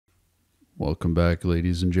Welcome back,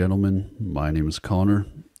 ladies and gentlemen. My name is Connor.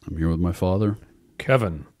 I'm here with my father,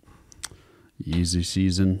 Kevin. Yeezy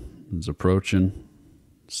season is approaching.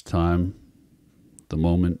 It's time. The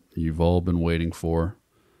moment you've all been waiting for.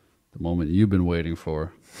 The moment you've been waiting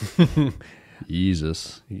for.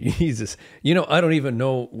 Yeezus. Yeezus. You know, I don't even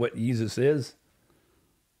know what Yeezus is.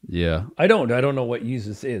 Yeah. I don't know what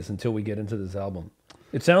Yeezus is until we get into this album.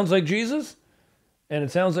 It sounds like Jesus, and it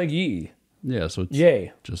sounds like Yee. Yeah, so it's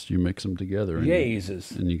Yay. just you mix them together. And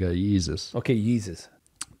Yeezus. And you got Yeezus. Okay, Yeezus.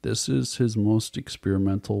 This is his most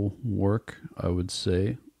experimental work, I would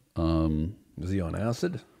say. Was he on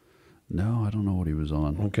acid? No, I don't know what he was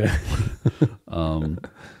on. Okay.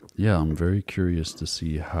 Yeah, I'm very curious to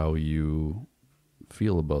see how you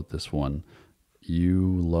feel about this one.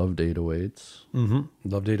 You loved 808s. Mm-hmm.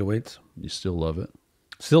 Loved 808s. You still love it?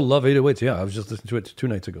 Still love 808s, yeah. I was just listening to it 2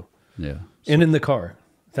 nights ago. Yeah. And in the car.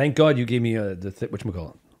 Thank God you gave me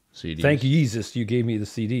whatchamacallit? CDs. Thank Yeezus, you gave me the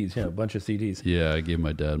CDs. Yeah, a bunch of CDs. Yeah, I gave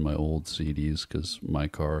my dad my old CDs because my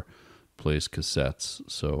car plays cassettes,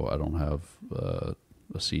 so I don't have a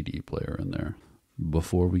CD player in there.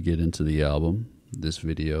 Before we get into the album, this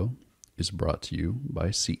video is brought to you by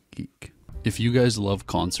SeatGeek. If you guys love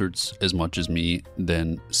concerts as much as me,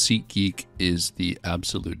 then SeatGeek is the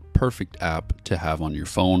absolute perfect app to have on your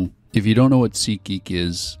phone. If you don't know what SeatGeek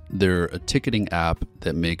is, they're a ticketing app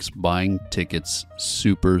that makes buying tickets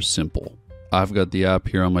super simple. I've got the app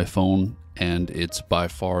here on my phone, and it's by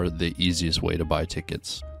far the easiest way to buy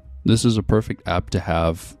tickets. This is a perfect app to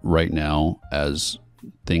have right now as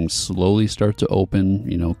things slowly start to open.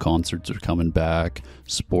 You know, concerts are coming back,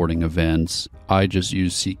 sporting events. I just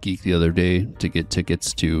used SeatGeek the other day to get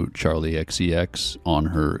tickets to Charlie XCX on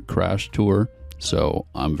her Crash tour. So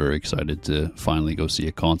I'm very excited to finally go see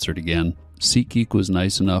a concert again. SeatGeek was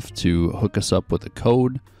nice enough to hook us up with a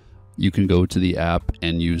code. You can go to the app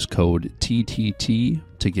and use code TTT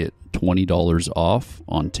to get $20 off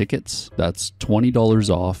on tickets. That's $20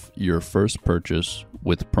 off your first purchase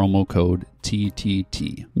with promo code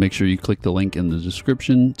TTT. Make sure you click the link in the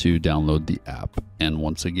description to download the app. And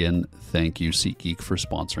once again, thank you SeatGeek for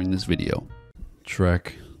sponsoring this video.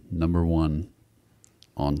 Track number 1,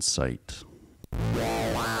 On Sight.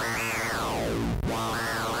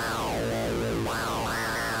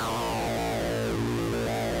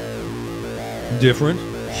 Different.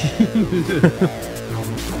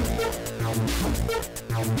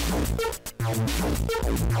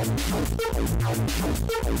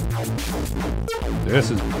 This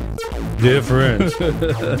is different.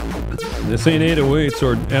 This ain't 808s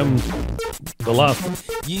or M. The last.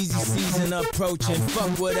 Yeezy season approaching.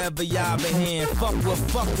 Fuck whatever y'all been hearing. Fuck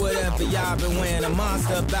whatever y'all been wearing. A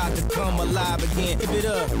monster about to come alive again. Give it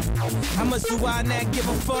up. How much do I not give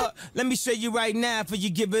a fuck? Let me show you right now for you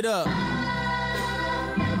give it up.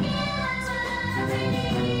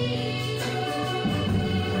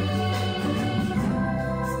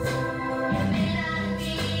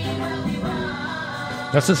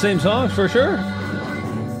 That's the same song for sure.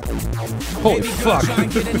 Holy Baby fuck. girl try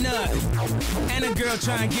and get a nut, and a girl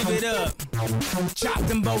try and give it up. Chop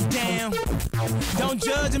them both down. Don't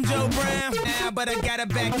judge them, Joe Brown. Now, but I got it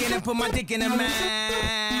back in and put my dick in her mouth.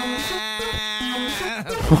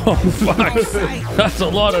 Oh fuck. That's a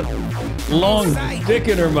lot of long dick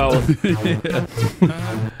in her mouth.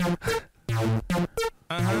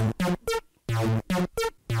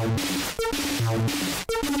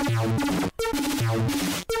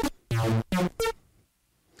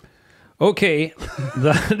 Okay,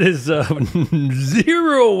 that is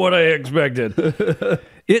zero what I expected.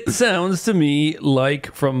 It sounds to me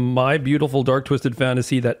like from my beautiful dark twisted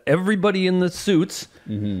fantasy that everybody in the suits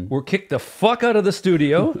were kicked the fuck out of the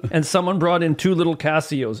studio and someone brought in 2 little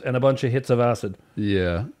Casios and a bunch of hits of acid.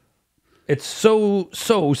 Yeah. It's so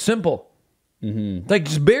simple. Like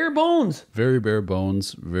just bare bones. Very bare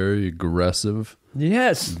bones, very aggressive.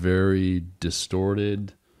 Yes. Very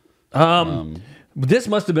distorted. This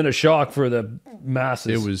must have been a shock for the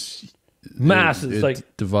masses. It was masses.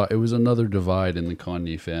 It was another divide in the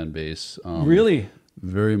Kanye fan base. Really?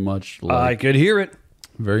 Very much like I could hear it.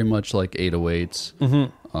 Very much like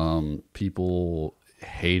 808s. People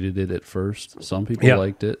hated it at first. Some people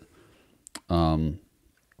liked it.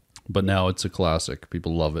 But now it's a classic.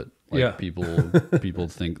 People love it. Like people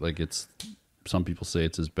think like it's. Some people say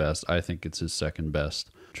it's his best. I think it's his second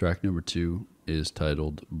best. Track number 2 is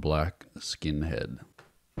titled Black Skinhead.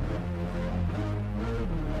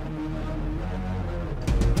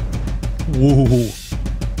 Whoa.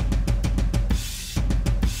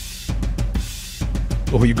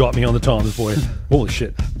 Oh, you got me on the toms, boy. Holy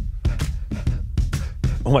shit.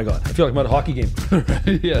 Oh my god, I feel like I'm at a hockey game.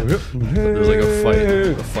 Yeah. There's like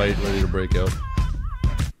a fight ready to break out.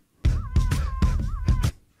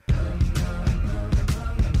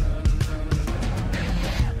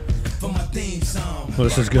 Well,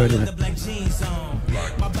 this is good.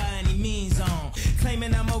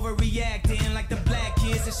 Claiming I'm overreacting like the black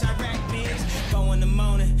kids in Chirac, bitch. 4 in the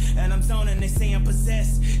morning and I'm zoning. They say I'm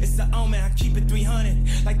possessed. It's the omen. I keep it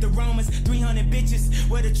 300 like the Romans. 300 bitches.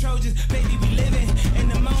 We're the Trojans. Baby, we living in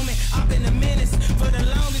the moment. I've been a menace for the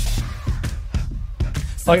longest.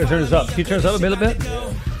 I gotta turn this up. Can you turn this up a little bit?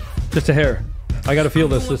 Just a hair. I gotta feel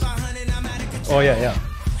this. Oh yeah.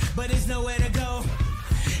 But there's nowhere to go,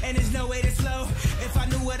 and there's no way to slow. If I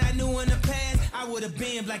knew what I knew in the past, I would have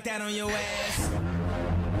been like that on your ass.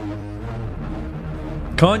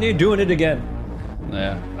 Kanye doing it again.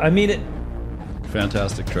 Yeah. I mean it.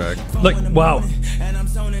 Fantastic track. Like, wow. And I'm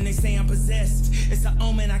zoning, they say I'm possessed. It's an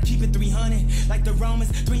omen, I keep it 300 like the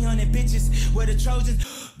Romans. 300 bitches, we're the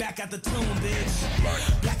Trojans. Back out the tomb,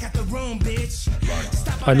 bitch. Back out the room, bitch.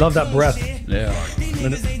 Stop I love that breath. shit. Yeah. These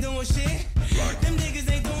niggas ain't doing shit. Them niggas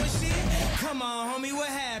ain't doing shit. Come on, homie, what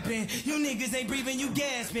happened? You niggas ain't breathing, you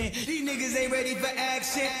gasping. These niggas ain't ready for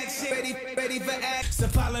action. Ready for action. So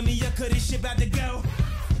follow me, up, cause this shit about to go.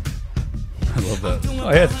 I love that. Oh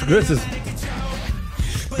yeah, this is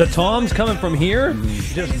the toms coming from here.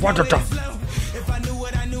 Just If I knew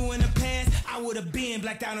what I knew in the past, I would have been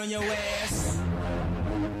blacked out on your ass.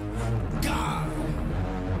 God.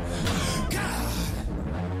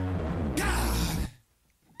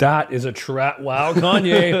 That is a trap. Wow,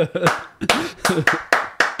 Kanye.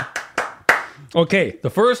 Okay, the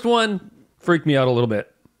first one freaked me out a little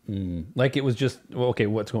bit. Like it was just, well, okay,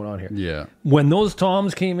 what's going on here? Yeah. When those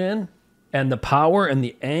toms came in and the power and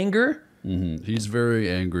the anger, He's very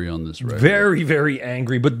angry on this record. very, very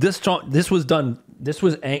angry. But this was done, this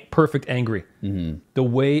was perfect angry. The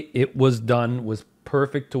way it was done was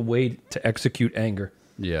perfect to execute anger.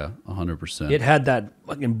 Yeah, 100%. It had that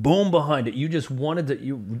fucking boom behind it. You just wanted to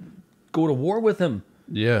go to war with him.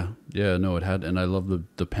 Yeah, no, it had, and I love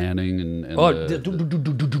the panning and and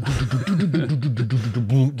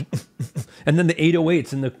then the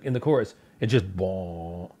 808s in the chorus. It just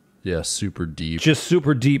yeah, super deep. just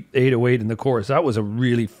super deep 808 in the chorus. That was a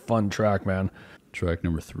really fun track, man. Track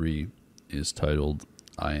number 3 is titled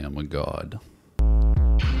 "I Am a God."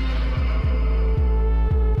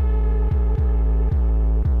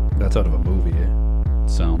 That's out of a movie. Eh?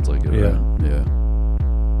 Sounds like it. Yeah. Right? Yeah.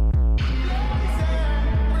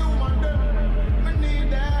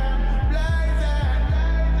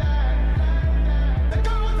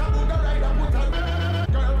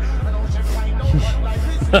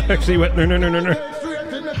 Actually went no. I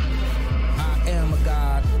am a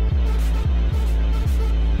god.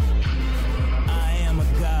 I am a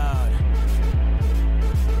god.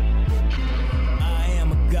 I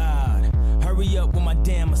am a god. Hurry up with my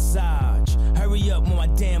damn massage. Hurry up with my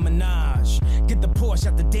damn menage. Get the Porsche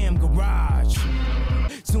out the damn garage.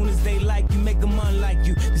 Soon as they like you, make them unlike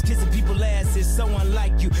you. Cause kissing people's ass is so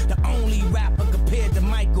unlike you. The only rapper compared to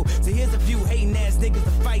Michael. So here's a few hating ass niggas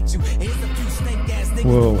to fight you. And here's a few snake ass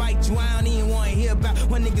niggas to bite you. I don't even want to hear about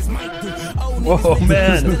what niggas might do. Whoa,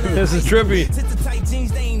 man, this is trippy. Since the tight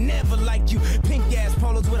jeans, they ain't never like you. Pink ass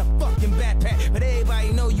polos with a fucking backpack. But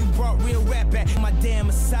everybody know you brought real rap back. My damn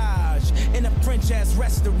massage in a French ass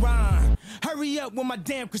restaurant. Hurry up with my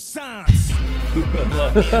damn croissants.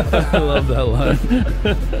 I love that line.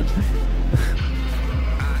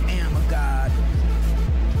 I am a god.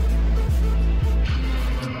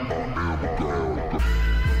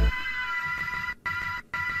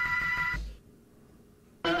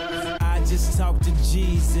 I just talked to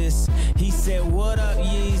Jesus. He said, "What up,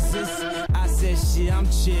 Yeezus?" I said, "Shit, I'm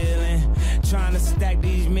chillin', trying to stack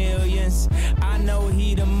these millions. I know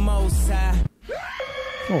he the most high."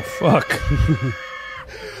 Oh fuck.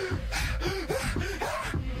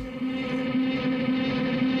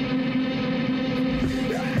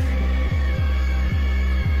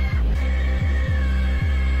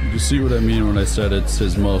 You see what I mean when I said it's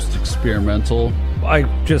his most experimental?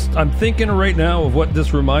 I'm thinking right now of what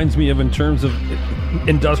this reminds me of in terms of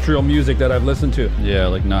industrial music that I've listened to. Yeah,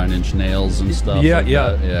 like 9 Inch Nails and stuff. Yeah, like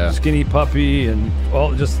yeah, that. Yeah. Skinny Puppy and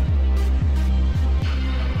all just.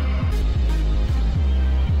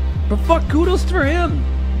 But fuck, kudos for him.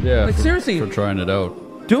 Yeah, Like, seriously. for trying it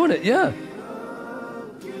out. Doing it, yeah.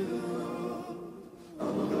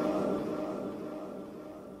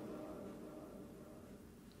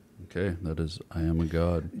 Okay, that is "I Am a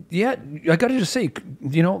God." Yeah, I gotta just say,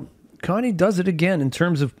 Kanye does it again in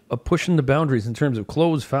terms of pushing the boundaries in terms of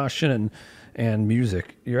clothes, fashion, and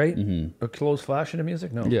music. You right? Mm-hmm. Clothes, fashion, and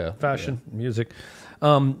music. No, Yeah, fashion, music.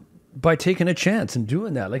 By taking a chance and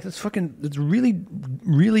doing that, like it's really,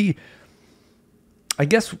 really. I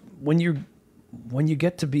guess when you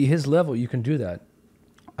get to be his level, you can do that.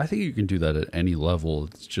 I think you can do that at any level.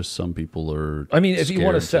 It's just some people are. I mean, if you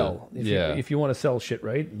want to scared sell, if you want to sell shit,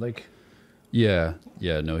 right? Like, yeah.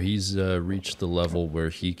 No, he's reached the level where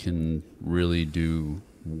he can really do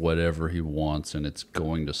whatever he wants, and it's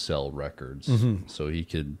going to sell records. Mm-hmm. So he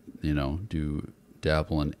could,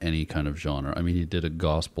 dabble in any kind of genre. I mean, he did a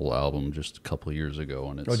gospel album just a couple of years ago,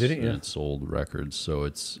 and it's did he? Yeah. And it sold records. So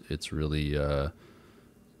it's really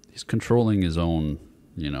he's controlling his own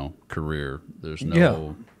career.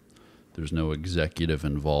 There's no executive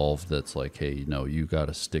involved that's like, hey, no, you got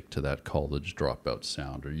to stick to that college dropout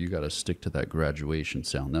sound, or you got to stick to that graduation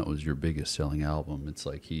sound. That was your biggest selling album. It's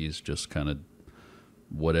like he's just kind of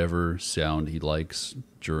whatever sound he likes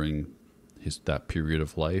during that period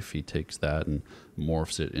of life, he takes that and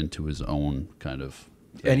morphs it into his own kind of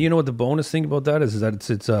thing. And you know what the bonus thing about that is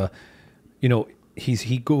that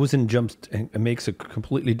he goes and jumps and makes a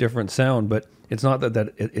completely different sound, but it's not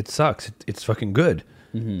that it sucks. It's fucking good.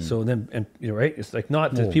 Mm-hmm. So then, and right, it's like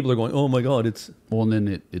not that people are going, oh my god, it's and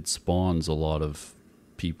then it spawns a lot of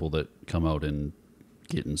people that come out and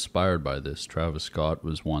get inspired by this. Travis Scott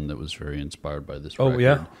was one that was very inspired by this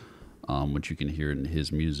record, which you can hear in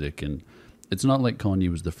his music. And it's not like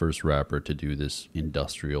Kanye was the first rapper to do this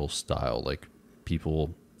industrial style. Like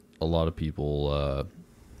a lot of people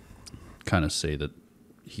kind of say that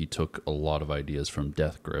he took a lot of ideas from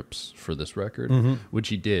Death Grips for this record, which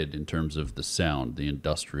he did in terms of the sound, the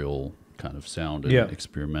industrial kind of sound and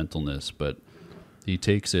experimentalness. But he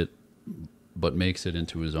takes it, but makes it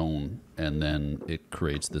into his own, and then it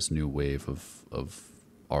creates this new wave of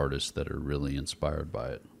artists that are really inspired by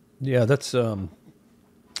it. Yeah, that's an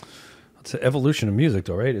evolution of music,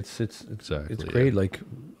 though, right? It's exactly, it's great. Like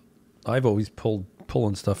I've always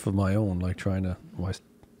pulling stuff of my own, like trying to.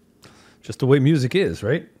 Just the way music is,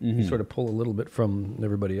 right? Mm-hmm. You sort of pull a little bit from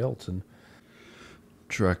everybody else. And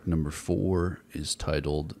track number 4 is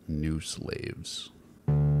titled New Slaves.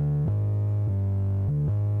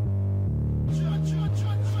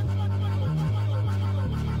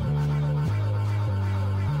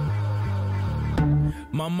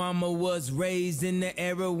 My mama was raised in the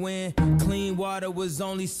era when clean water was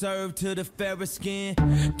only served to the fairer skin.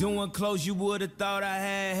 Doing clothes you would have thought I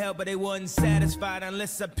had help, but they wasn't satisfied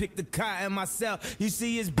unless I picked the cotton myself. You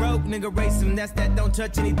see, it's broke, nigga, race him. That's that don't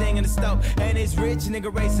touch anything in the stove. And it's rich,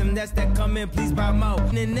 nigga, race him. That's that come in, please buy more.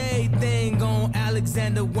 And everything on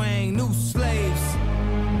Alexander Wang, new slaves.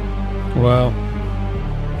 Wow.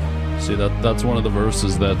 See, that's one of the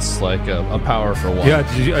verses that's like a powerful one.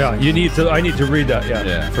 Yeah. You need to. I need to read that.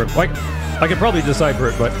 Yeah. I could probably decipher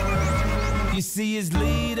it, but you see his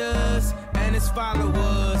leaders and his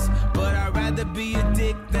followers, but I'd rather be a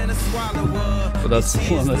dick than a swallower. But that's the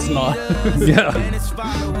one that's not. Yeah. And his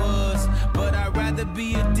followers, but I'd rather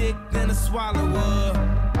be a dick than a swallower.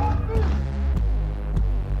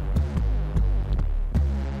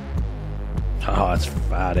 Oh, that's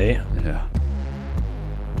fat, eh? Yeah.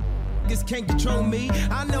 Can't control me.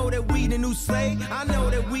 I know that we the new slave. I know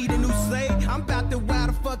that we the new slave. I'm about to wild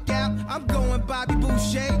the fuck out. I'm going Bobby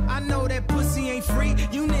Boucher. I know that pussy ain't free.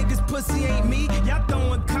 You niggas pussy ain't me. Y'all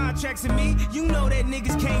throwing contracts at me. You know that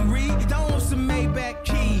niggas can't read. Don't want some Maybach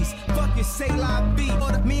keys. Fucking say la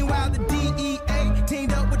vie. Meanwhile the DEA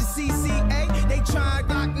teamed up with the CCA. They try and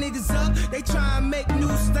lock niggas up. They try and make new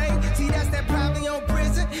slaves. See, that's that probably on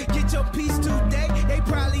prison. Get your piece today. They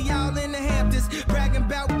probably all in the Hamptons bragging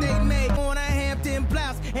about what they made. On a Hampton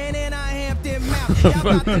blouse and then a Hampton mouth. Y'all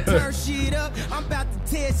about to turn shit up. I'm about to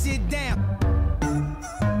tear shit down.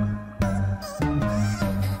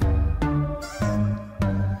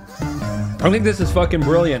 I think this is fucking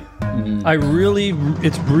brilliant. Mm-hmm.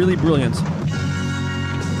 It's really brilliant.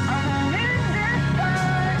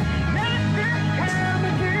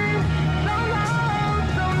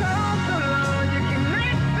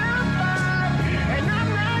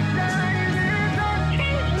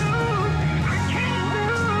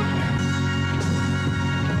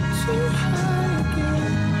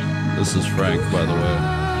 This is Frank, by the way.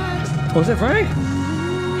 Oh, is that Frank?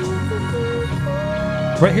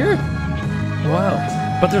 Right here? Wow.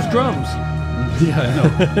 But there's drums. Yeah, I know.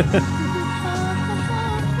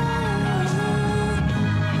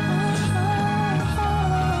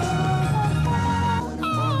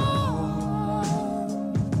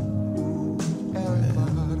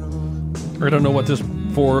 I don't know what this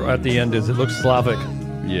for at the end is. It looks Slavic.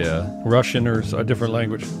 Yeah. Russian or a different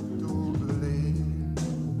language.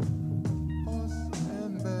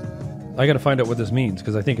 I got to find out what this means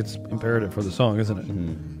because I think it's imperative for the song, isn't it?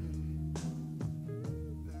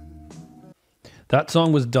 That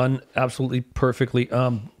song was done absolutely perfectly.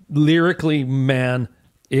 Lyrically, man,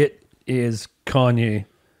 it is Kanye.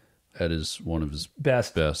 That is one of his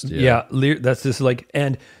Best. Yeah. That's just like,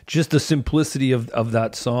 and just the simplicity of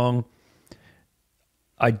that song.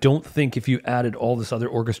 I don't think if you added all this other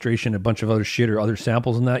orchestration, a bunch of other shit or other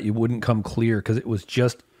samples in that, you wouldn't come clear because it was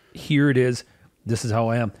just, here it is, this is how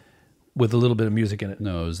I am, with a little bit of music in it.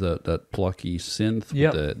 No, it was that plucky synth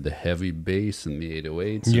Yep. with the heavy bass and the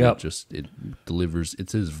 808s. And Yep. it delivers,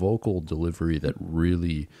 it's his vocal delivery that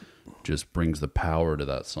really just brings the power to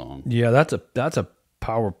that song. Yeah, that's a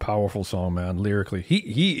powerful song, man. Lyrically,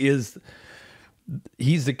 he's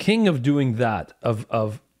the king of doing that,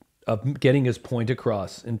 of getting his point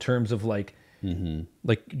across in terms of like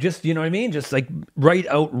just, you know what I mean, just like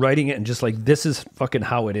writing it and just like, this is fucking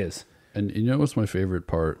how it is. And you know what's my favorite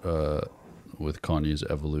part with Kanye's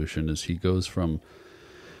evolution is he goes from,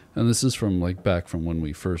 and this is from like back from when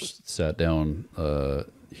we first sat down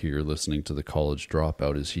here listening to The College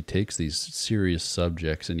Dropout, is he takes these serious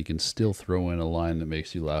subjects and he can still throw in a line that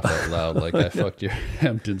makes you laugh out loud, like I fucked your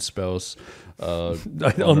Hampton spouse On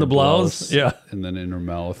her the blouse, yeah, and then in her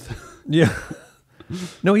mouth. yeah.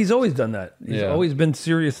 No, he's always done that. He's Yeah. always been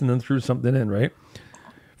serious and then threw something in, right?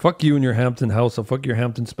 Fuck you and your Hampton house. I'll fuck your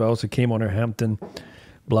Hampton spouse who came on her Hampton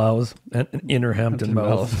blouse and in her Hampton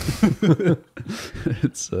mouth.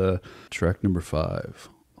 It's track number 5,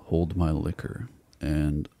 Hold My Liquor,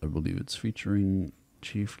 and I believe it's featuring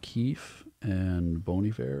Chief Keef and Bon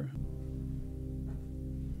Iver.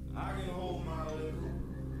 I can hold my liquor.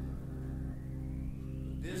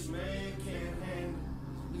 This man can't handle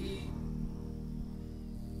me.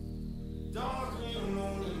 Dark and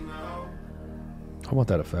lonely now. I want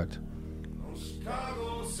that effect. On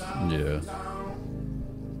Chicago South Yeah. Town.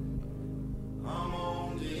 I'm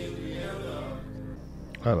on the other.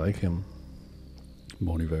 I like him.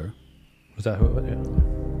 Bon Iver. Was that who it was? Yeah.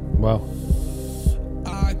 Wow.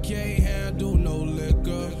 I can't handle no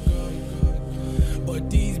liquor, but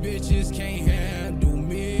these bitches can't handle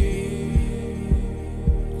me.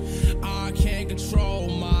 I can't control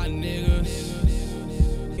my niggas.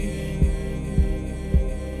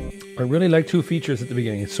 I really like 2 features at the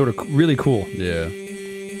beginning. It's sort of really cool. Yeah.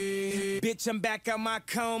 Bitch, I'm back out my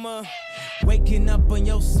coma. Waking up on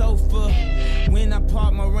your sofa. When I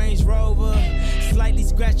park my Range Rover. Slightly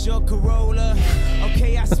scratch your Corolla.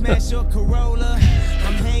 Okay, I smash your Corolla.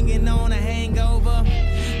 I'm hanging on a hangover.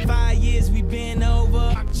 5 years we been over.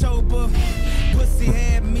 October. Pussy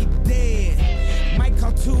had me dead. Might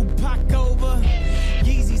call Tupac over.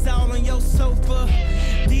 Yeezus all on your sofa.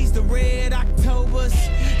 These the red Octobers.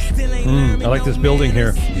 Still ain't learning I like no this building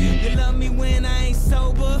here. manners. You love me when I ain't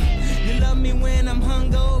sober. You love me when I'm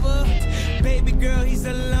hungover. Baby girl, he's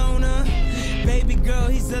a loner. Baby girl,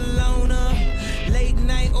 he's a loner. Late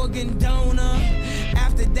night organ donor.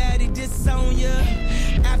 After that, he disown ya.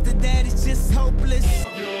 After that, it's just hopeless.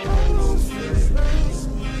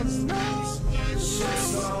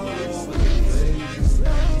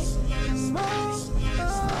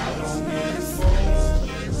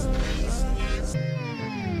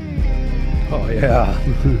 Oh, yeah.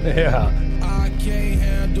 Yeah. I can't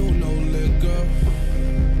handle no liquor,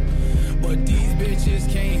 but these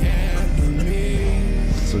bitches can't handle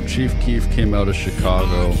me. So Chief Keef came out of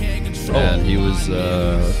Chicago, and he was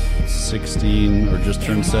 16 or just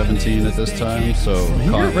turned 17 at this time. So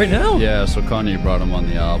Here, right now? Yeah, so Kanye brought him on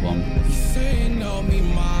the album. Saying on me,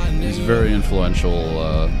 my He's a nigga, very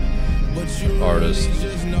influential but you artist. really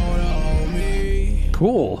just know to hold me.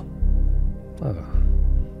 Cool. Oh.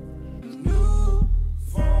 New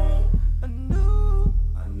phone. I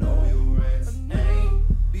know your ex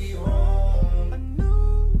ain't be home.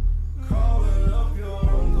 Calling up your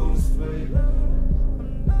uncle's face.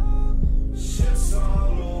 Shit's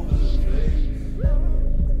all over the place.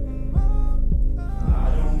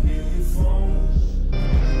 I don't hear your phone.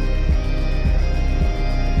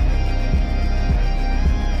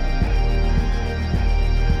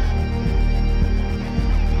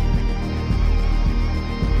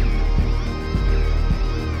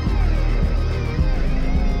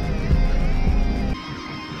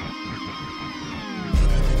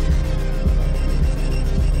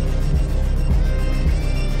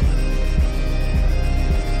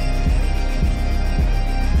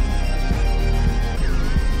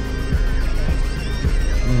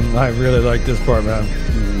 I really like this part, man.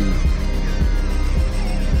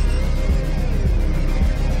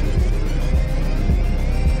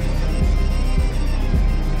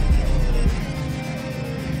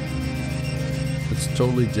 It's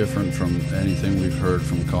totally different from anything we've heard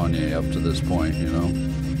from Kanye up to this point, you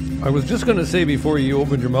know? I was just going to say before you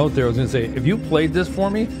opened your mouth there, I was going to say, if you played this for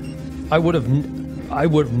me, I would have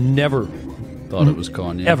never Thought it was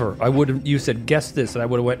Kanye. ever. I would have. You said guess this, and I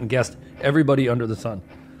would have went and guessed everybody under the sun.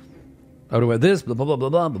 I would have went this, blah blah blah blah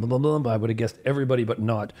blah blah blah blah. I would have guessed everybody, but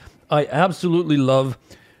not. I absolutely love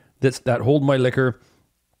this. That Hold My Liquor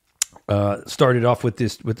started off with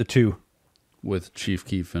the two. With Chief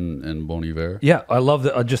Keef and Bon Iver. Yeah, I love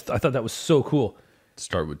that. I thought that was so cool.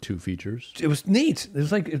 Start with 2 features. It was neat. It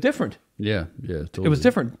was like different. Yeah, totally. It was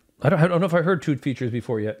different. I don't know if I heard 2 features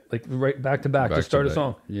before yet, like right back to back to start a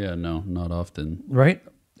song. Yeah, no, not often. Right?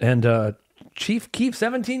 And Chief Keef,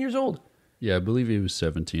 17 years old. Yeah, I believe he was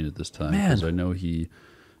 17 at this time. Man. Because I know he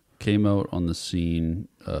came out on the scene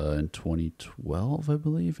in 2012, I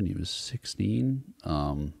believe, and he was 16.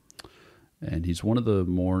 And he's one of the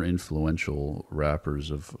more influential rappers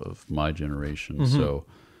of my generation. Mm-hmm. So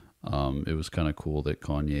it was kind of cool that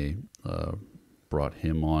Kanye brought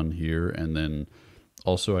him on here. And then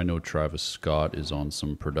also I know Travis Scott is on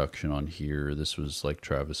some production on here. This was like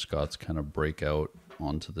Travis Scott's kind of breakout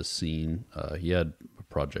onto the scene. He had a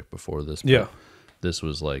project before this. But Yeah. this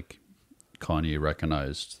was like Kanye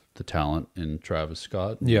recognized the talent in Travis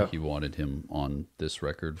Scott. Yeah. He wanted him on this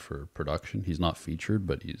record for production. He's not featured,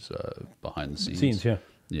 but he's behind the scenes. Scenes, yeah.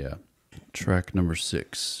 Yeah. Track number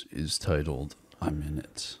 6 is titled I'm In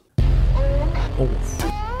It.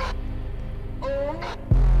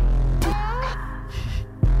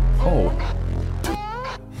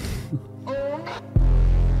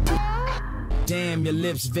 Damn, your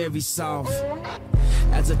lips very soft.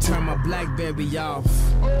 As I turn my BlackBerry off,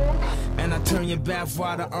 and I turn your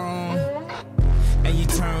bathwater on, and you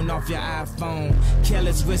turn off your iPhone.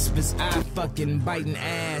 Careless whispers, I fucking biting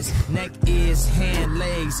ass. Neck, ears, hand,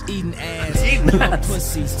 legs, eating ass. Your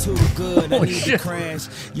pussy's too good, I need to crash.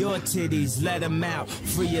 Your titties, let them out,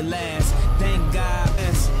 free your last. Thank God,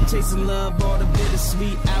 chasing love, all the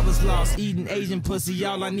bittersweet. I was lost, eating Asian pussy.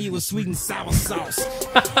 All I need was sweet and sour sauce.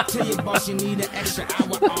 Tell your boss you need an extra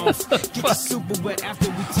hour off. Get your super wet after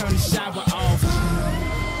we turn the shower off.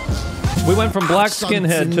 We went from black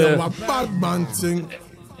skinhead to bad man thing.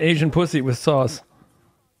 Asian pussy with sauce.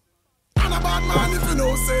 And a bad man if you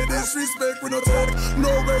know say disrespect we no take. No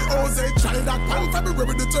way Jose try that pan February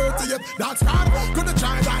the 30th. That's bad. Couldn't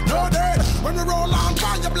try that no day. When we roll on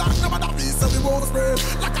fire black no matter piece so we won't spray.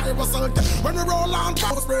 Like I was sunk. When we roll on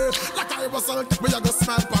fire spray. Like I was sunk. We are go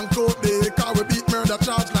smell pan coat day. Cause we beat murder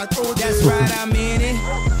charge like OJ. That's right, I'm in it.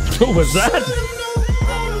 What was that?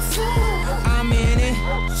 I'm in it.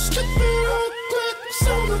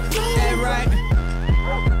 That right.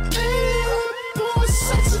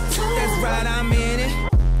 That's right, I'm in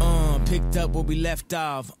it. Picked up where we left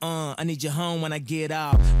off. I need you home when I get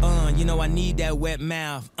off. You know I need that wet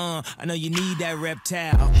mouth. I know you need that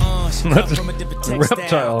reptile. She come from a different textile.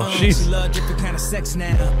 Reptile, She jeez. love different kind of sex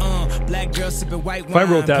now. Black girl sipping white wine.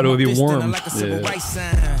 I wrote that, it would be Put my fist in her warm. like a civil Yeah. rights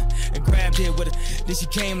sign. And grabbed it with it. Then she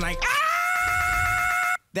came like ah.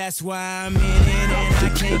 That's why I'm in it and I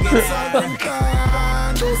can't get out.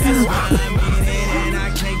 That's why I'm in it and I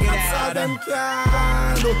can't get out. Them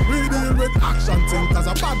can we deal with action thing cause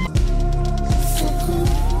a bad man.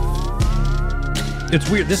 It's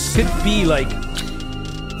weird. This could be like,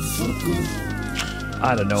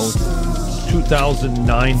 I don't know,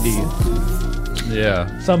 2090. Yeah.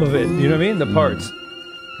 Some of it, you know what I mean? The parts.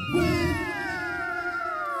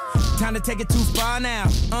 Time to take it too far now.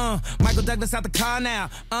 Michael Douglas out the car now.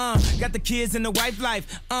 Got the kids and the wife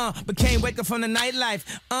life. But can't wake up from the nightlife.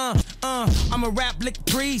 I'm a rap lick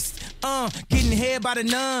priest. Getting head by the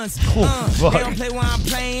nuns. fuck. They don't play while I'm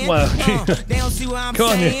playing. Wow. They don't see what I'm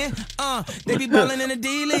Kanye. saying. They be ballin' in the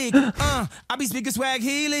D League. I be speaking swag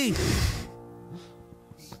Healy.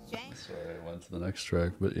 Sorry, I went to the next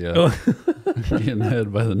track, but yeah. Getting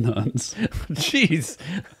head by the nuns. Jeez.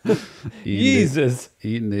 Eating- Yeezus.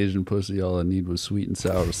 Eating Asian pussy, all I need was sweet and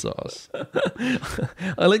sour sauce.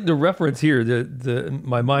 I like the reference here.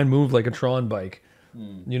 My mind moved like a Tron bike.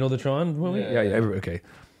 You know the Tron movie? Yeah. Okay.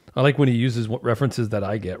 I like when he uses what references that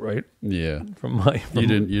I get, right? Yeah. From You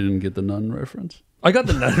didn't get the nun reference? I got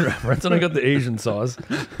the nun reference and I got the Asian sauce.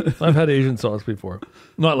 I've had Asian sauce before.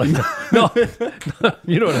 Not like that. No.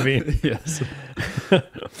 You know what I mean? Yes. I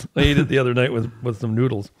ate it the other night with some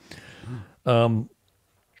noodles.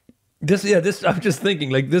 This I'm just thinking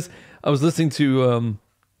like this. I was listening to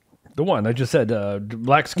the one I just said,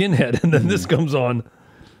 Black Skinhead, and then this comes on.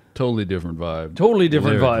 Totally different vibe. Totally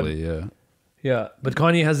different vibe. Lyrically, yeah. Yeah, but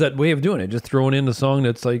Kanye has that way of doing it, just throwing in the song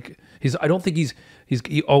that's like I don't think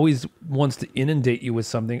he always wants to inundate you with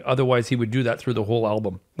something. Otherwise, he would do that through the whole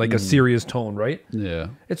album, like a serious tone, right? Yeah.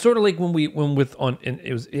 It's sort of like when it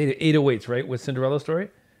was 808s, right, with Cinderella Story,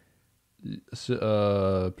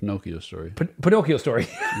 Pinocchio story. Pinocchio Story,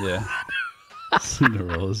 Yeah.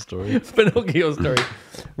 Cinderella story. Pinocchio Story,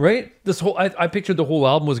 right? This whole I pictured the whole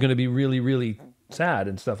album was going to be really, really sad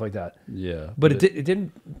and stuff like that. Yeah. But it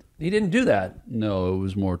didn't. He didn't do that. No, it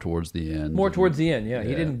was more towards the end. More towards the end, yeah.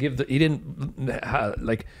 He didn't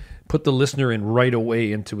like put the listener in right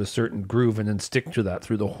away into a certain groove and then stick to that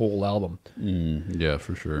through the whole album, Yeah,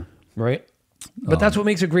 for sure. right? But that's what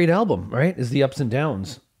makes a great album, right? Is the ups and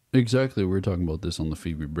downs. Exactly. We were talking about this on the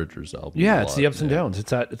Phoebe Bridgers album. Yeah, a it's lot. the ups and downs.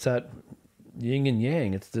 It's that yin and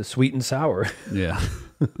yang. It's the sweet and sour. Yeah.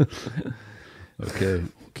 Okay,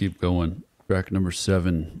 keep going. Track number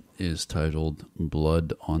 7 is titled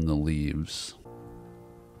 "Blood on the Leaves."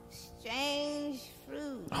 Strange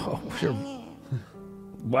fruit. Oh, sure.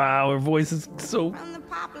 Wow, her voice is so. From the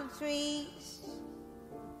poplar trees.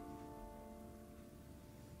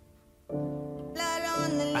 Blood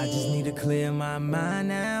on the leaves. I just need to clear my mind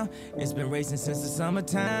now. It's been racing since the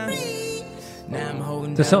summertime. Now I'm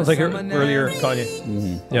holding This down sounds the like her summer now. earlier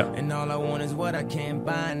Kanye. Yeah. And all I want is what I can't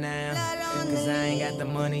buy now. Cause I ain't got the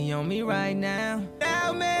money on me right now.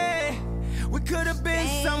 Tell me, we could have been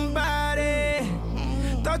somebody.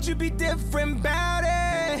 Thought you'd be different about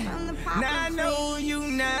it. Now I know you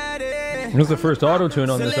not it. It was the first auto tune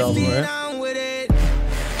on So this let's album, get right? on with it.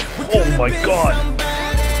 We Oh could my have been God.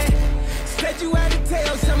 somebody. Said you had to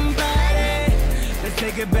tell somebody. Let's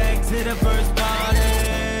take it back to the first party.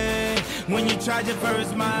 When you tried your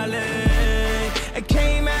first mile, it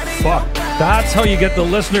came out of Fuck. your body. That's how you get the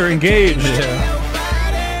listener engaged.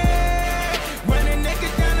 Running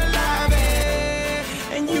naked down the lobby,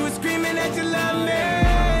 and you were screaming that you love me.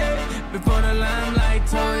 Before the limelight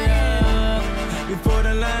told ya, before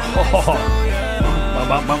the limelight told ya.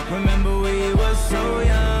 Remember we were so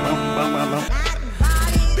young.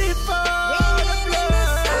 Before the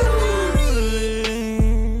blood,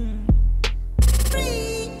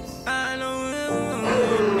 I know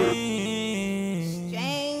you need.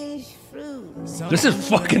 Strange fruit. This is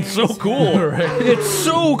fucking so cool. It's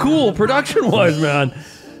so cool production-wise, man.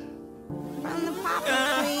 From the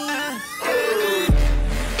poplar trees.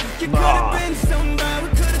 You could have been somebody.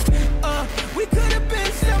 We could have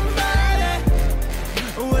been somebody.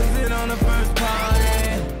 Was it on the first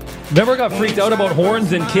party? Never got freaked out about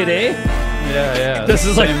horns in Kid A? Yeah, yeah. This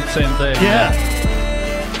is like- same thing. Yeah.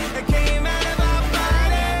 It came out of our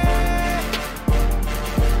body.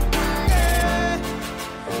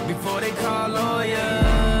 Before they call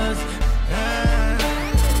lawyers.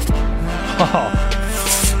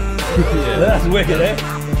 That's wicked, eh?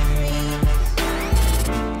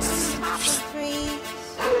 Poplar trees.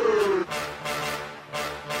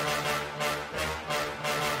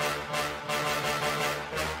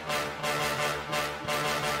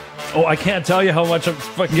 Oh, I can't tell you how much I'm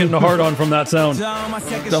fucking getting a hard on from that sound. To all my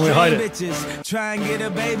second Tell me, hide string it. bitches, try and get a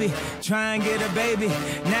baby, try and get a baby.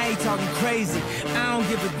 Now you talking crazy. I don't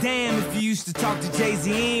give a damn if you used to talk to Jay-Z.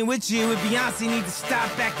 He ain't with you. With Beyonce, need to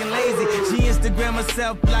stop acting lazy. She Instagram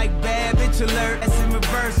herself like bad bitch alert. That's in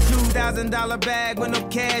reverse. $2,000 bag with no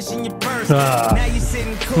cash in your purse. Now you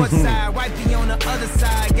sitting courtside, wifey on the other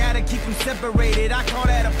side. Gotta keep them separated. I call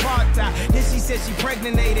that apartheid. Then she said she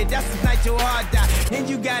pregnated. That's the night your heart died. Then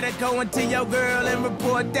you gotta go into your girl and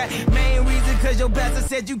report that. Main reason cause your pastor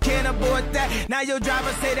said you can't afford that. Now your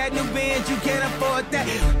driver say that new Benz you can't afford that.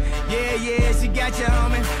 Yeah, yeah, she got you,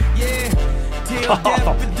 homie. Yeah, till death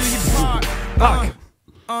but do your part. Fuck.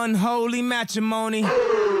 Unholy matrimony. Black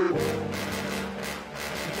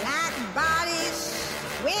bodies.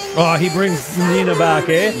 Wind Oh, he brings Nina back,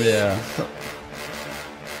 eh? Yeah.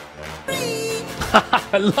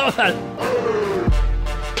 I love that.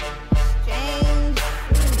 Strange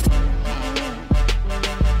fruit. Hanging.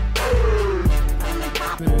 From the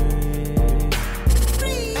poplar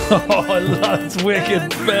trees. Oh, I love that's wicked,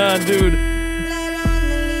 man, dude. Blood on the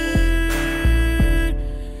leaves.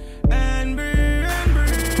 And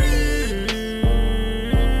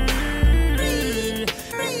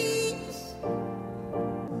Trees.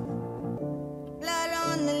 Blood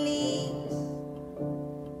on the leaves.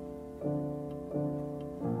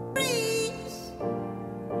 Trees.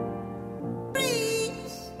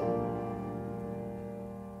 Trees.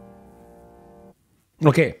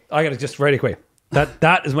 Okay, I gotta just right away.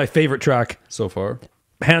 That is my favorite track, So far.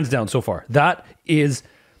 hands down so far. That is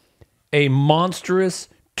a monstrous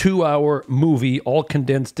 2-hour movie, all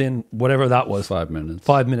condensed in whatever that was. 5 minutes.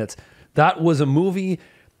 5 minutes. That was a movie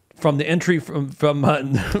from the entry from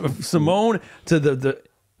Simone to the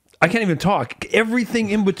I can't even talk. Everything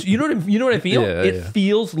in between. You know what I feel? Yeah, It yeah.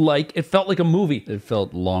 feels like it felt like a movie. It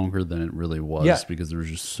felt longer than it really was Yeah. because there was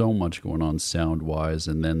just so much going on sound wise,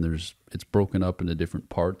 and then it's broken up into different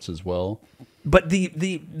parts as well. But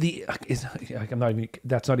I'm not even.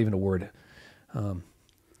 That's not even a word.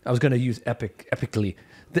 I was going to use epically.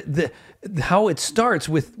 The how it starts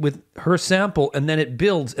with her sample, and then it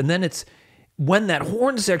builds, and then it's when that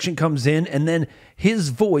horn section comes in, and then his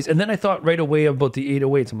voice, and then I thought right away about the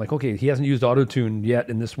 808s. I'm like, okay, he hasn't used auto-tune yet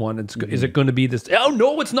in this one. Is it going to be this? Oh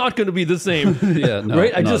no, it's not going to be the same. Yeah, no,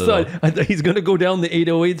 right. I not just at thought he's going to go down the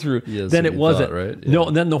 808 through. Yeah, that's then what it you wasn't. thought, right? Yeah. No,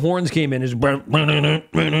 and then the horns came in, and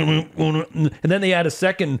then they add a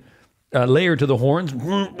second layer to the horns,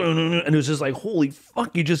 and it was just like, holy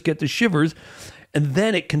fuck, you just get the shivers. And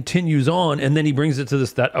then it continues on, and then he brings it to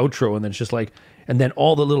that outro, and then it's just like, and then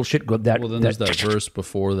all the little shit go that. Well, then there's that verse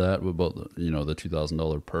before that about the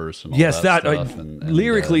 $2,000 purse and all yes, that that stuff. And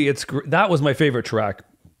lyrically, that was my favorite track.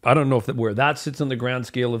 I don't know where that sits on the grand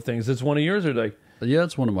scale of things. It's one of yours, or like, yeah,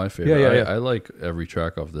 it's one of my favorite. Yeah. I like every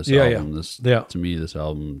track off this Yeah, album. yeah. To me, this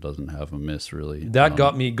album doesn't have a miss really. that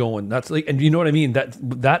got me going. That's like, and you know what I mean.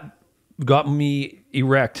 That got me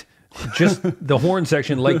erect. Just the horn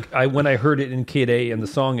section, like when I heard it in Kid A and the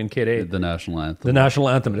song in Kid A, the national anthem. the national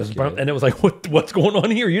anthem, and it was like, what's going on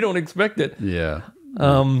here? You don't expect it. Yeah.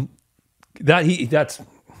 That's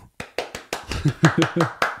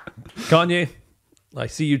Kanye. I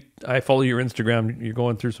see you. I follow your Instagram. You're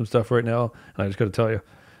going through some stuff right now, and I just got to tell you,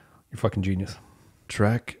 you're fucking genius.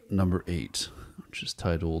 Track number 8, which is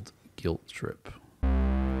titled "Guilt Trip."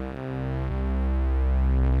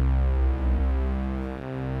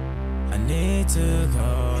 I need to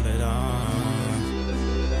call it on.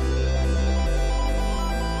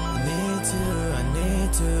 I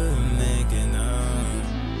need to make it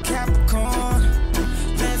up. Capricorn,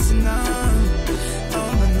 dancing on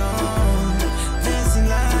and on. Dancing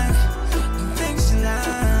like, things you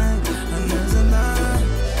like. I'm losing mine,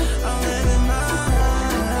 I'm living mine.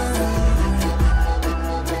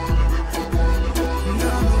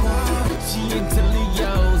 Number one, she into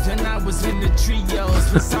Leos, and I was in the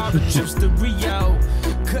trios. Was all the trips to Rio,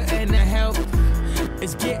 couldn't help.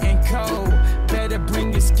 It's getting cold. Better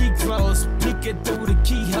bring your ski clothes. Peeking through the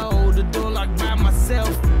keyhole. The door locked by myself.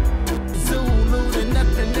 Zulu to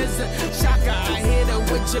nothing is a shocker. I hit her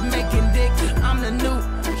with Jamaican dick. I'm the new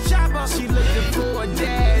shopper. She looking for a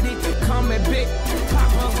daddy. Call me Big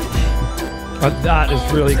Papa. That is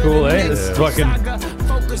really cool, eh? This is fucking.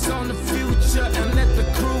 Focus on the future and let the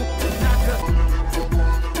crew knock her.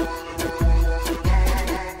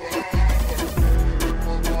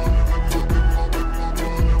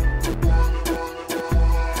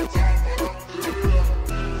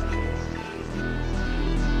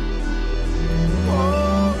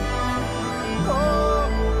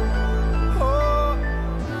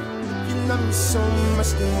 So much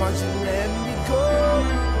than why you let me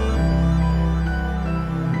go.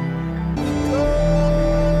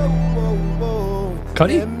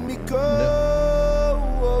 Cuddy? Let me go.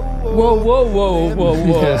 Whoa, whoa, whoa, whoa,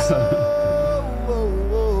 whoa.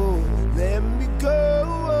 Let me go.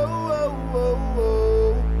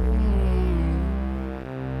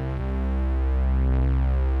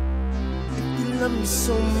 You love me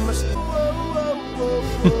so much.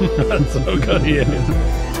 That's so good,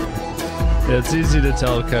 yeah. It's easy to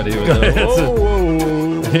tell Cuddy with It's the a- whoa,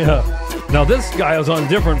 whoa. Yeah. Now this guy is on a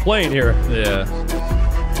different plane here. Yeah.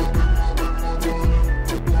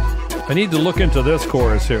 I need to look into this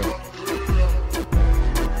chorus here.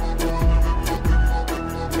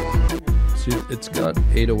 See, it's got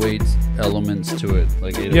 808 elements to it,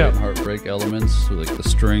 like 808 Yeah. heartbreak elements, so like the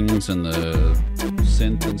strings and the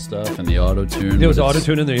synth and stuff and the auto tune. There was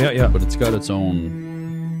auto-tune in there, yeah. But it's got its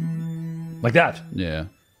own, Like that. yeah.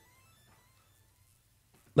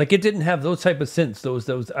 Like it didn't have those type of synths.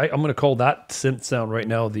 I'm going to call that synth sound right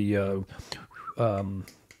now the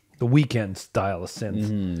Weeknd style of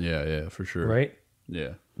synth, Yeah, for sure. right?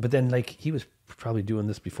 Yeah. But then like he was probably doing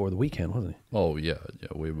this before the Weeknd, wasn't he? Oh, yeah,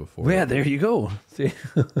 way before. Yeah, there you go. See,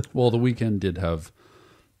 Well, the Weeknd did have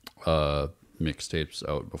mixtapes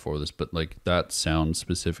out before this, but like that sound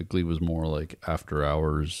specifically was more like after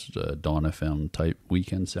hours Dawn FM type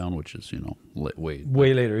Weekend sound, which is way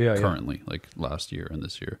way later, yeah, currently like last year and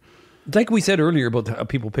this year. Like we said earlier about how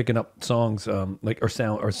people picking up songs, like or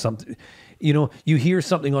sound or something. You know, you hear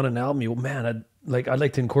something on an album, you go, man, I'd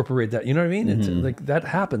like to incorporate that. You know what I mean? It's like that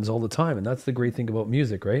happens all the time, and that's the great thing about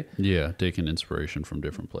music, right? Yeah, taking inspiration from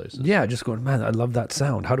different places. Yeah, just going, man, I love that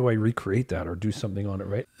sound. How do I recreate that or do something on it,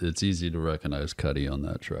 right? It's easy to recognize Cuddy on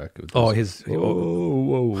that track. With Oh, his-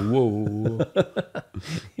 whoa.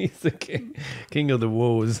 He's the king of the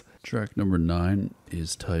woes. Track number 9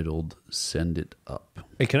 is titled "Send It Up."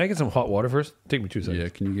 Hey, can I get some hot water first? Take me 2 seconds. Yeah,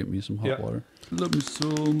 can you get me some hot Yeah. water? Love me so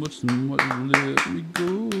much and what you let me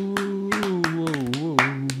go.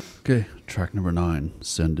 Okay, track number 9,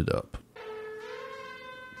 "Send It Up."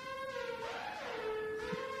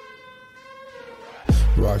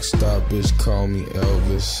 Rockstar bitch call me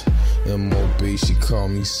Elvis. M.O.B. she call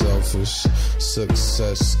me selfish.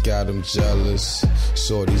 Success got them jealous.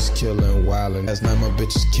 Shorty's killing wildin'. Last night my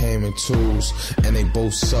bitches came in twos, and they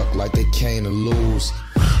both suck like they came to lose.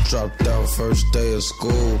 Dropped out first day of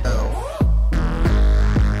school. It's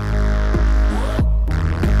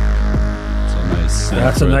a nice synth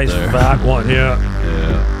That's a right nice there. fat one, yeah.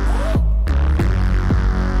 Yeah.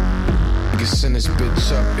 You can send this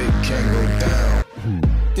bitch up, it can't go down.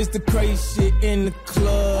 This the crazy shit in the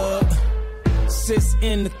club. Sis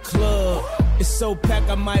in the club. It's so packed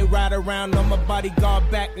I might ride around on my bodyguard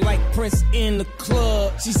back like Prince in the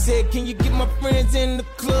club. She said, can you get my friends in the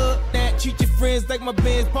club? Now treat your friends like my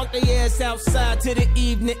bands. Park their ass outside till the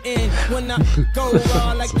evening end. When I go raw,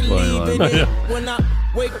 I like to It's a funny leave line. it in. When I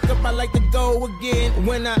wake up, I like to go again.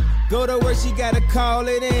 When I go to work, she gotta call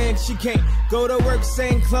it in. She can't go to work,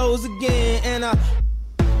 same clothes again. And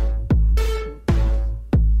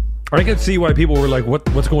I can see why people were like,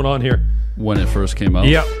 what's going on here? When it first came out.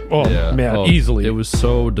 Yeah. Oh, man, easily. It was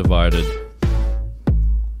so divided.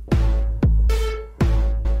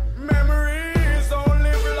 Memories don't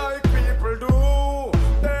live like people do.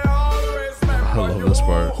 They always I love this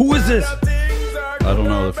part. Who is this? I don't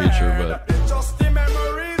know the feature, but It's just the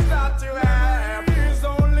memories that you have. Memories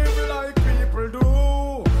don't live like people do.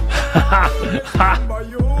 They always remember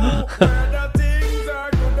you. Whether things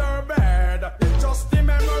are good or bad. It's just the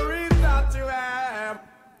memories that you have.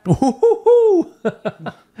 Ooh,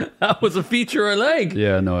 that was a feature I like.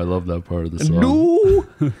 yeah, no, I love that part of the song. Do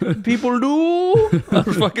people do? That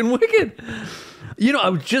was fucking wicked. You know, I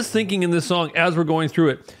was just thinking in this song as we're going through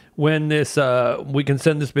it, when this we can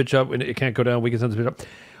send this bitch up and it can't go down, we can send this bitch up.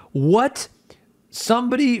 What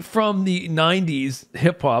somebody from the 90s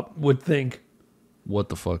hip hop would think, What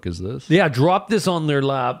the fuck is this? yeah, drop this on their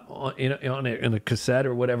lap in a cassette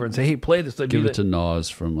or whatever and say, hey, play this. They'd be Give it like- to Nas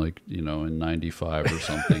from like, in 95 or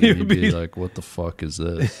something. And he'd be like, what the fuck is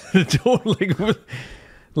this? Totally.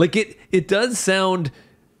 Like it does sound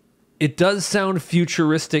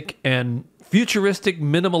futuristic,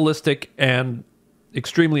 minimalistic, and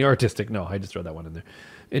extremely artistic. No, I just throw that one in there.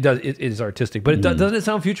 It does. It is artistic, but doesn't it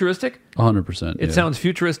sound futuristic? 100%. It sounds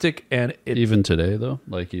futuristic, and Even today, though?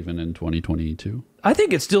 Like even in 2022? I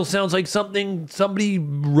think it still sounds like something somebody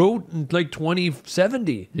wrote in like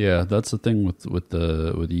 2070. Yeah, that's the thing with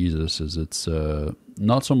Yeezus is it's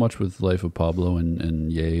not so much with Life of Pablo and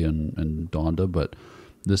Ye and Donda, but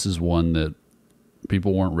this is one that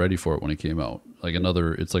people weren't ready for it when it came out. It's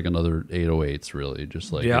like another 808s, really.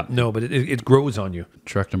 Just like Yeah, no, but it grows on you.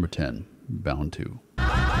 Track number 10, Bound to.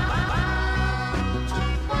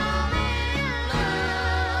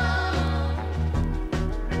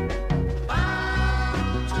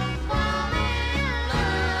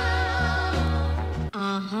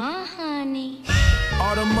 Honey.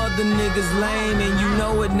 all them other niggas lame and you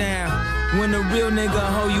know it now. When a real nigga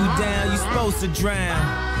hold you down, you supposed to drown.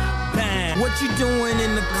 Bang. What you doing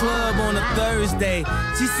in the club on a Thursday?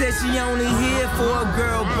 She said she only here for a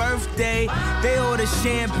girl birthday. They order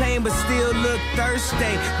champagne but still look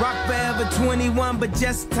thirsty. Rock forever 21 but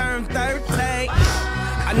just turned 30.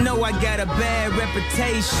 I know I got a bad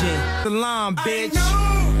reputation. Salon, bitch.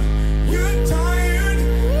 You're tired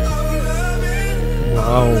of loving.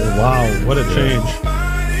 Oh wow, what a change!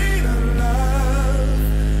 Nobody to love.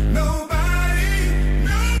 Nobody.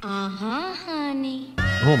 Honey.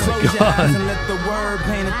 Oh my Close your eyes god! and let the word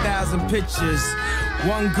paint 1,000 pictures.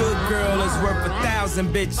 One good girl is worth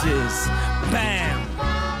 1,000 bitches. Bam!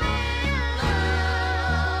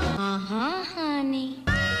 Honey.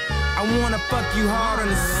 I wanna fuck you hard on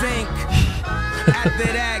the sink.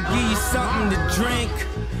 After that, give you something to drink.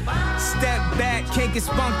 Step back, can't get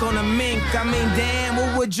spunk on a mink. I mean, damn,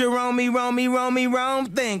 what would your Rome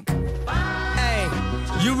think? Hey,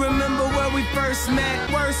 you remember where we first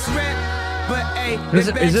met? Worst rep. But hey,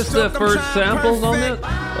 Is this the first samples on it?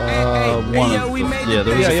 One of we made yeah, the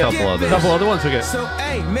there was thing a couple skip others. it. Couple other ones, okay. So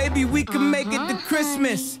hey, maybe we can make it to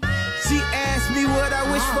Christmas. She asked me what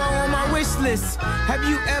I wish for on my wish list. Have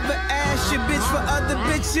you ever asked your bitch for other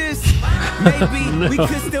bitches? Maybe we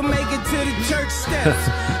could still make it to the church steps.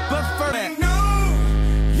 But for I know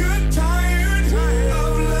you're tired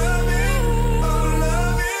of loving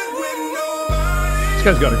with nobody. This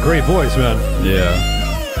guy's got a great voice, man. Yeah.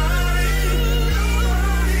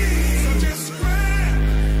 So just grab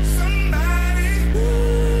somebody.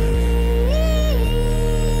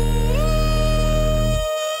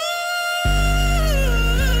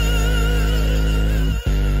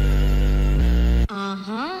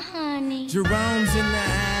 Honey. Jerome's in the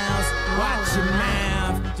house, watch your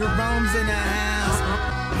mouth. Jerome's in the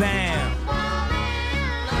house, bam.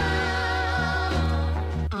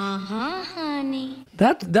 Honey.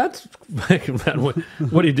 That's man,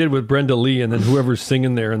 what he did with Brenda Lee, and then whoever's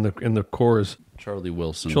singing there in the chorus, Charlie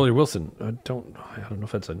Wilson. Charlie Wilson. I don't know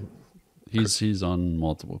if that's a. He's on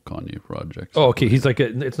multiple Kanye projects. Oh, okay. He's like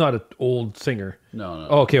it's not an old singer. No.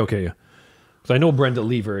 Oh, okay. Yeah. Because I know Brenda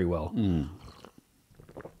Lee very well.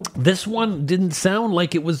 This one didn't sound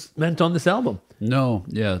like it was meant on this album. No,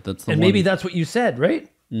 yeah, that's the And one. maybe that's what you said, right?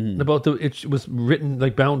 About it was written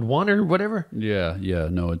like bound one or whatever. Yeah.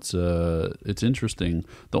 No, it's interesting.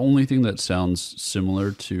 The only thing that sounds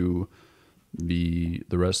similar to the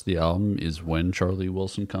rest of the album is when Charlie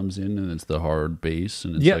Wilson comes in and it's the hard bass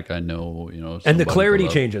and it's Yeah. like I know, And the somebody clarity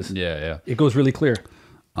below. changes. Yeah. It goes really clear.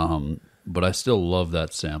 But I still love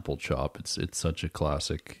that sample chop. It's such a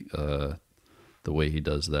classic. The way he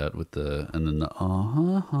does that with the and then the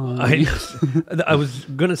I was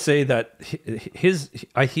gonna say that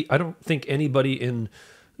I don't think anybody in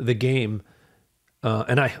the game,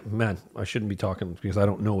 and I shouldn't be talking because I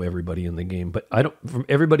don't know everybody in the game, but from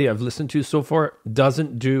everybody I've listened to so far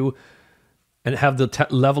doesn't do and have the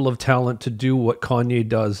level of talent to do what Kanye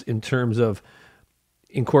does in terms of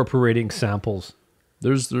incorporating samples.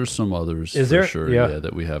 There's some others Is for there? sure, Yeah.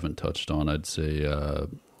 that we haven't touched on. I'd say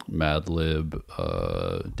Madlib,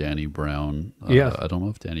 Danny Brown. Yeah. I don't know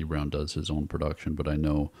if Danny Brown does his own production, but I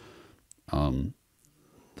know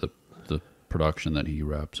the production that he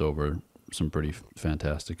raps over some pretty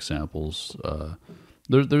fantastic samples.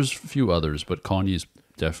 There's a few others, but Kanye's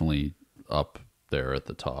definitely up there at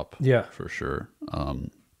the top. Yeah. for sure.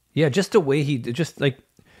 Yeah, just the way he just like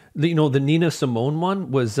the Nina Simone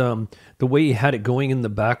one was the way he had it going in the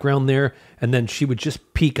background there, and then she would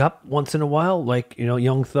just peek up once in a while, like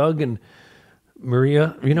Young Thug and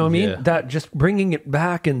Maria. You know what I mean? Yeah. That just bringing it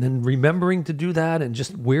back and then remembering to do that and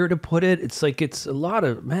just where to put it. It's like it's a lot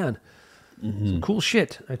of some cool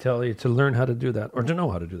shit. I tell you, to learn how to do that or to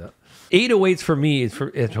know how to do that. 808s for me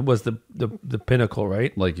it was the pinnacle,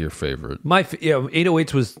 right? Like your favorite.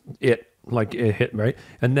 808s was it. Like it hit, right?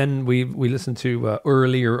 And then we listened to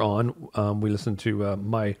earlier on, we listened to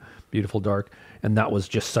My Beautiful Dark, and that was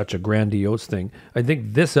just such a grandiose thing. I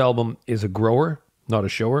think this album is a grower, not a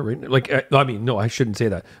shower, right? Like, no, I shouldn't say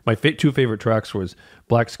that. My two favorite tracks was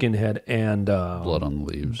Black Skinhead and Blood on the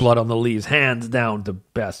Leaves. Blood on the Leaves, hands down the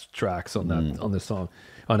best tracks on that on this song,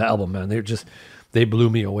 on the album, man. They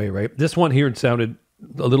blew me away, right? This one here, it sounded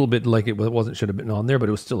a little bit like it should have been on there, but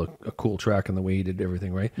it was still a cool track in the way he did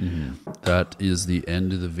everything, right? That is the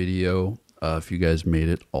end of the video. If you guys made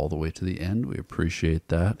it all the way to the end, we appreciate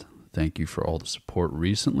that. Thank you for all the support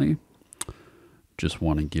recently. Just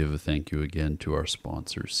want to give a thank you again to our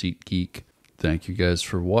sponsor, SeatGeek. Thank you guys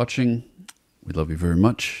for watching. We love you very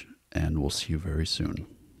much, and we'll see you very soon.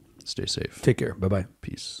 Stay safe. Take care. Bye-bye.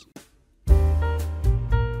 Peace.